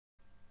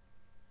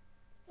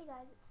Hey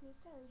guys, it's me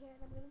Styling here,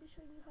 and I'm going to be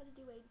showing you how to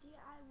do a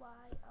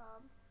DIY,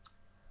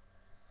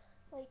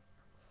 like,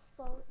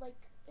 phone, like,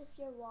 if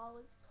your wall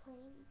is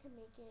plain, you can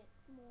make it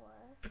more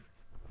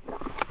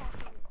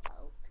popping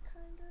out,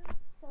 kind of.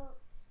 So,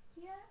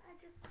 here I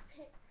just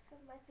picked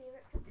some of my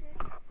favorite pictures,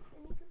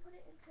 and you can put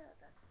it into,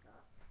 that's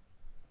not,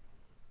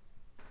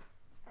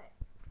 alright.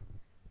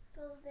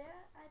 So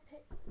there I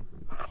picked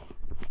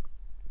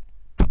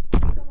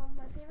some of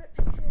my favorite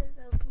pictures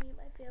of me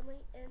and my family,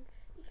 and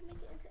you can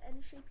make it into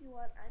any shape you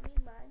want. I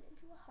made mine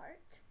into a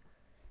heart,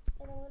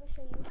 and I'm going to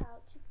show you how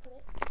to put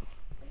it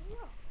in the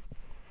wall.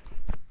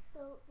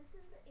 So this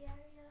is the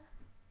area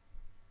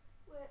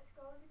where it's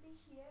going to be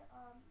here,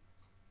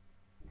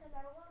 because I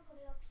don't want to put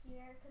it up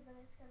here, because then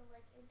it's going to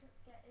like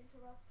get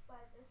interrupted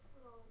by this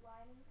little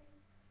lining thing.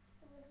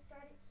 So I'm going to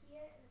start it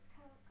here, and it's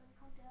kind of going to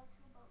come down to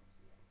about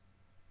here.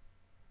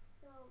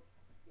 So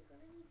you're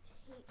going to need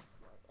tape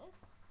for this,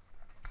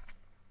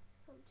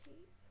 some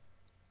tape,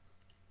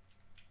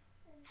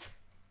 and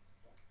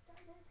get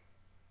started,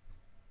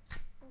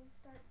 and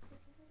start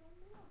sticking it on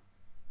the wall.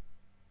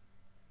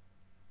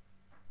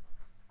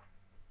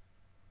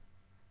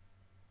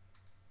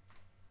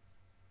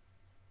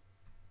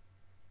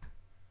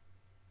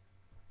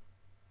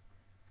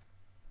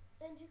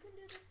 And you can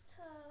do this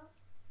to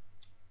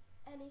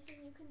anything.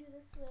 You can do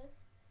this with,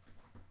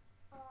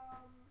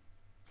 I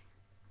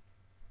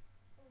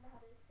don't know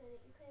how to explain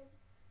it. You can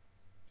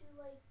do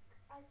like,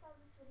 I saw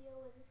this video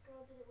where this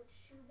girl did it with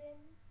shoe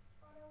bins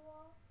on her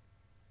wall.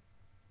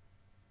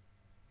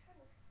 I'm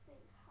trying to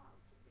think how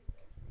to do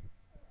this.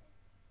 Alright.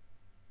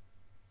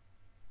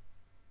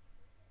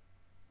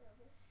 So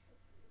this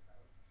should be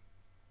about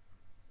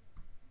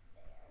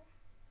there.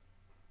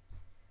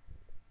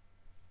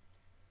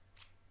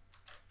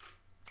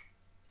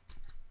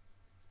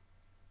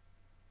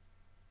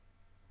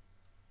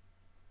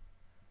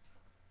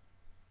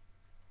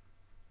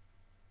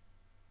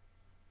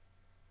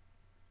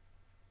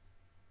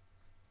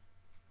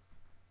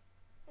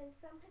 And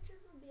some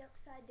pictures will be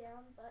upside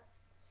down, but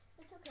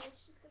it's okay.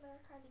 It's just going to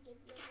kind of give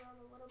your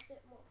room a little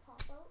bit more pop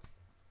out.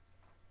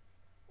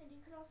 And you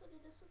can also do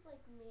this with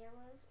like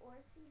mirrors or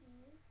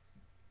CDs.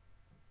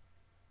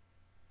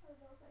 I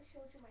don't know if I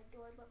showed you my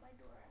door, but my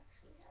door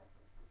actually has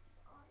the CDs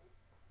on it.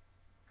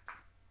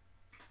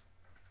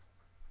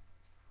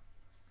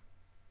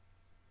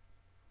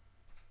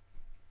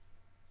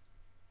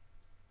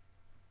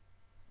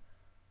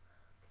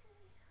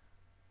 Okay.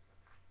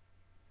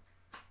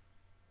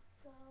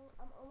 So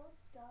I'm almost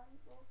done.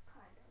 Well,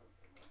 kind of almost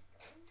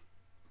done.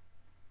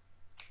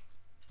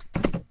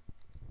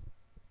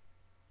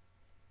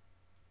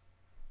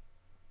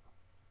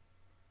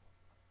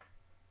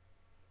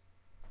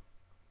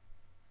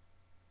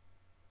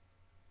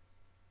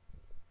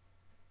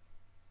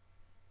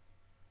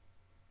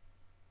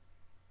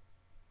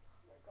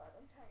 Oh my god,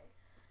 I'm tired.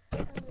 I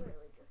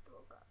literally just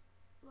woke up.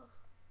 Ugh.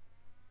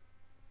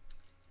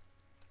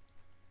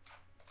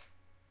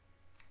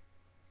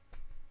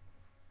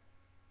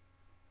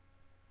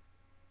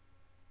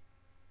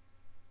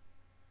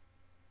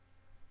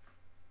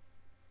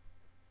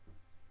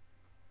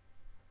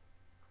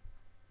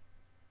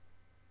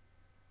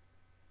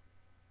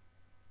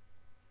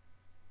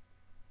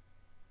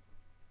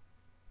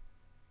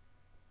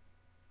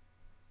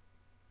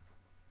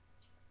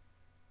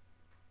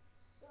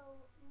 So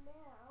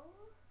now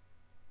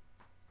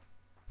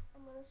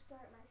I'm going to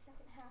start my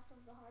second half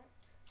of the heart.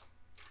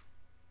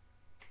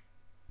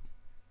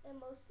 And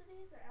most of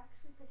these are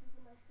actually pictures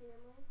of my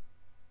family.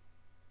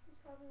 There's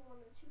probably one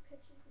or two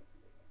pictures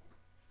missing in it.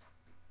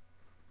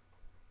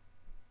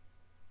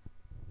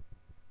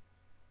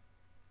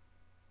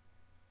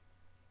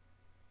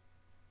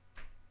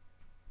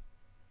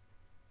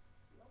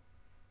 Nope.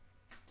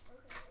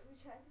 Okay, let me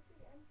try this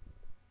again.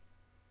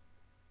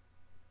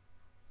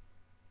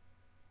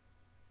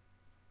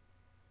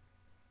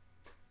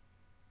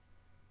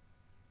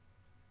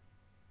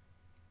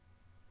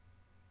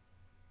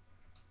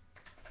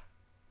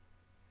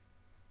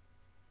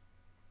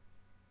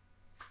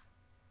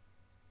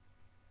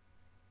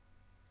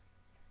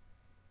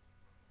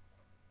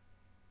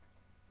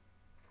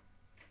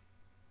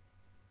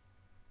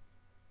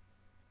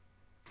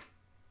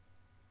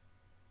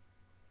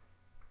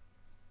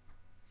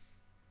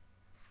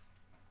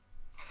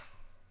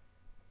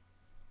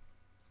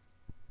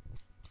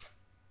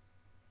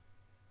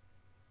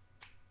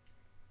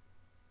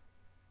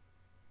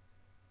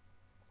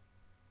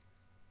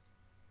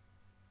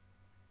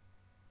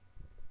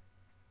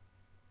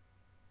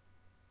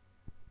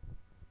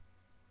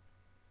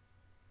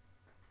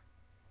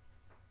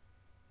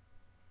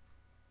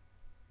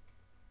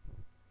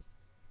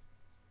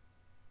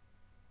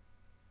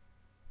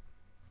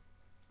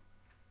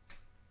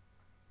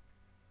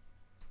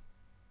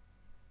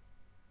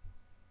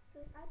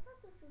 Like, I thought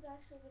this was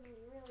actually going to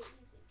be really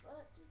easy,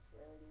 but it's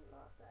really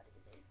not that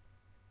easy.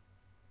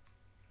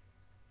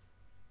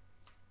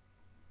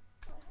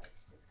 My heart's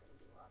just going to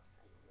be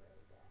lopsided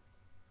really bad.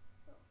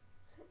 So,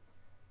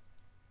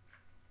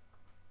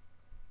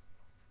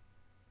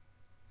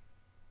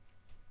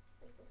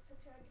 like this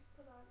picture I just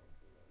put on is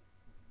me and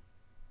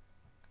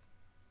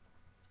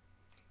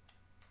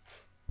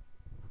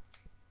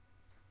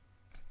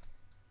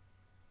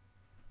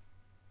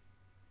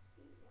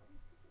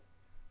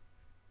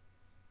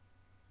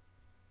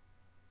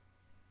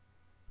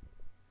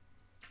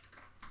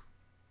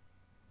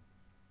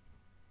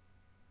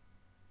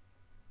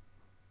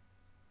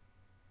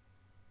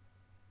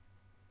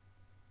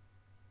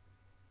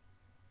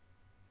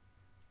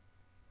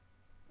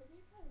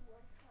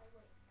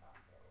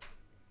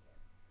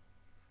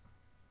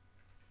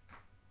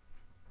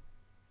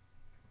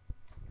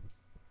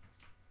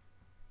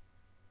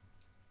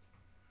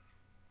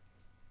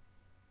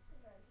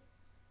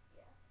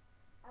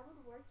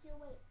work your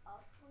way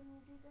up when you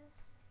do this,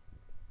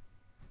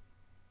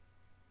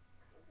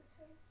 because it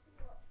turns to be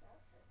a lot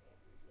faster and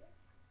easier.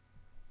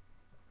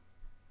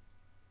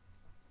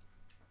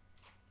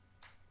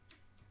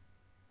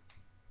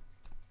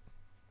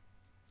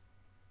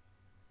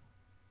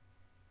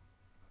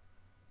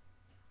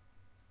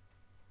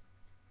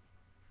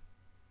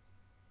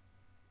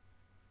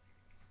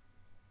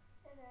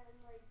 And then,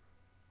 like,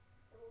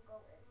 it will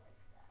go in like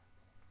that.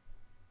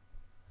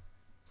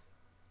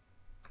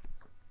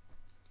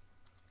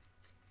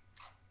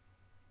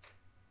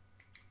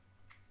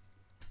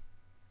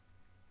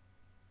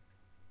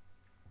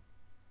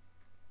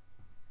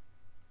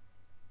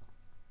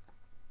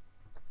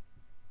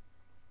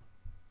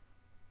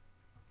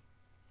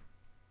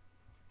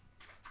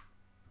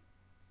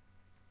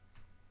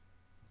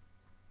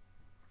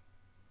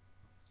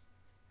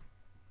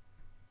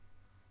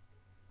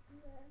 And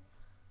then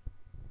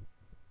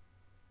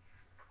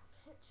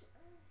picture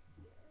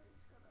here is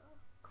gonna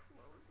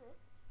close it.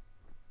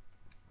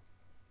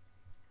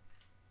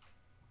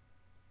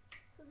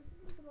 So this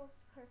isn't the most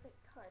perfect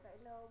heart, I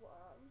know.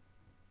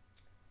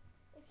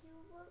 If you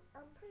look,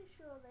 I'm pretty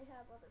sure they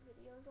have other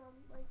videos on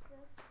like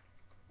this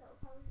that will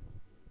probably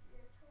be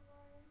easier to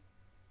learn.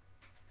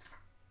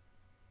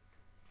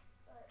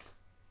 But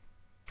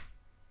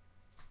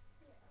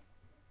yeah,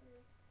 this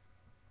is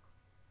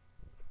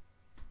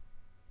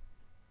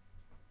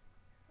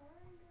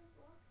kind of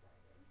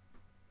lopsided.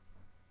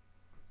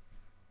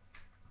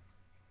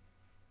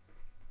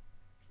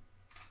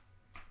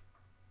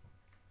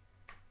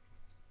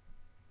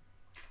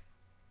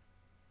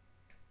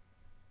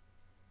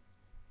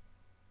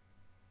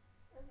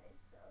 Okay,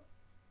 so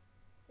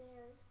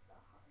there's the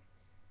heart.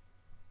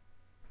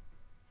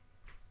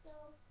 So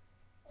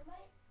it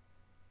might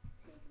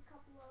take a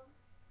couple of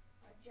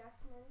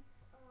adjustments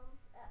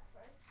at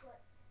first, but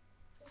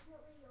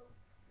definitely you'll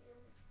be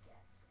able to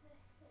get the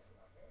hang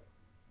of it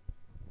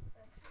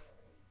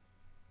eventually.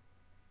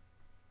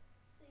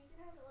 So you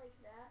can have it like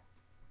that,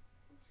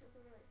 which doesn't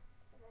really,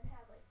 and then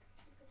have like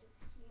two pictures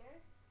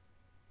here,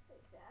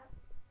 like that.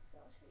 So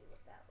I'll show you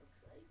what that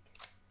looks like.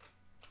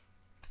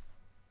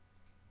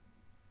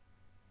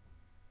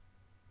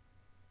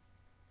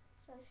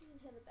 So if you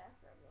can hear the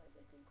background noise,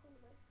 I think one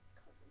of my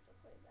cousins are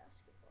playing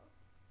basketball.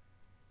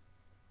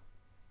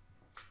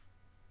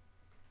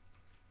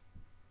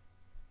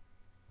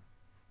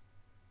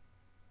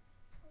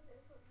 So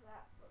there's what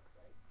that looks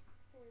like,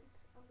 and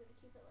I'm gonna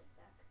keep it like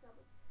that because that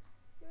was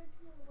the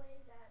original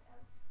way that I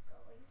was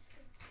going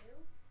to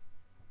do.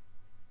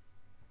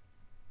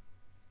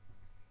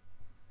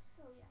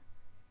 So yeah,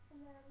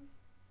 and then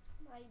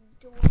my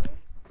door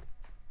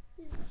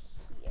is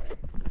here.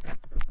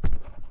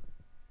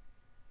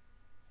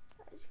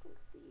 As you can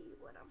see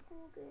what I'm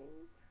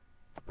holding,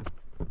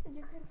 and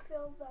you can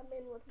fill them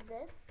in with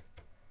this,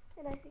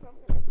 and I think I'm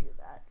gonna do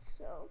that.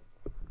 So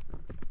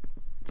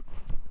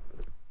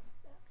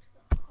back to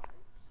the heart.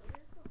 So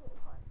there's the whole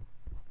heart.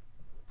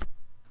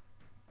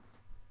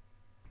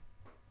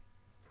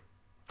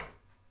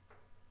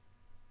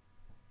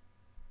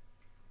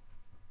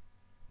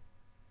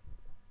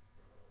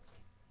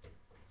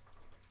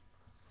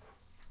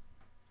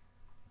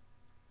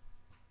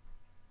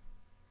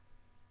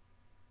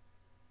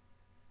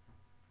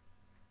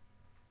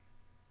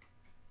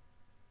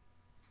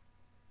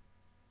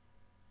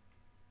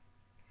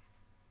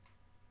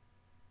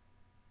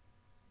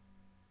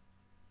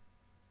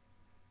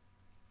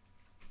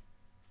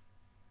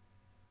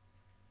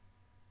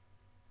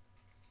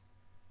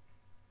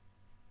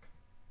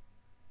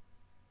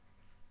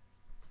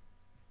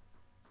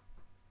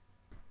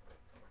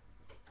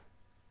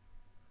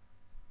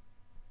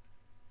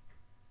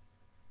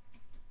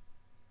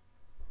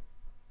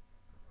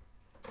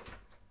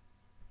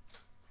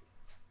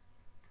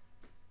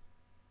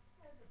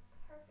 I have the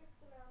perfect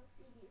amount of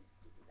CDs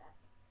to do that.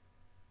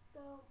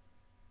 So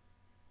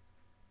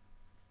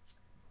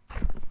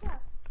yeah,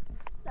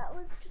 that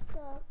was just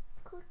a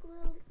quick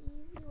little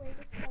easy way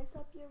to spice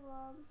up your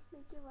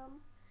make your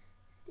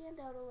stand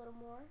out a little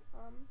more.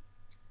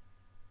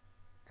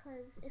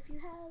 Cause if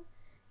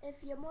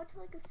you're more to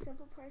like a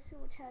simple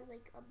person which has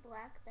like a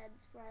black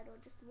bedspread or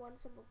just one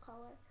simple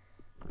color,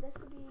 this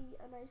would be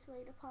a nice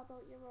way to pop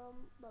out your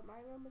room. But my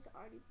room is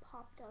already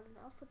popped out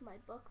enough with my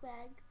book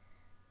bag,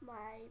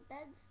 my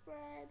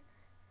bedspread,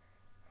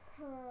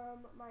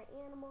 my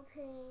animal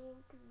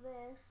tank,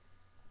 this,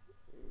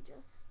 and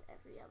just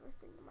every other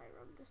thing in my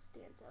room just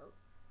stands out.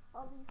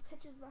 All these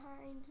pictures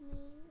behind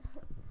me.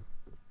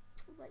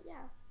 But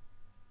yeah,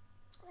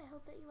 I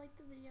hope that you liked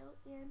the video,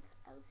 and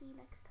I will see you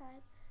next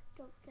time.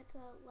 Don't forget to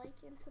like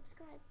and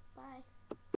subscribe. Bye.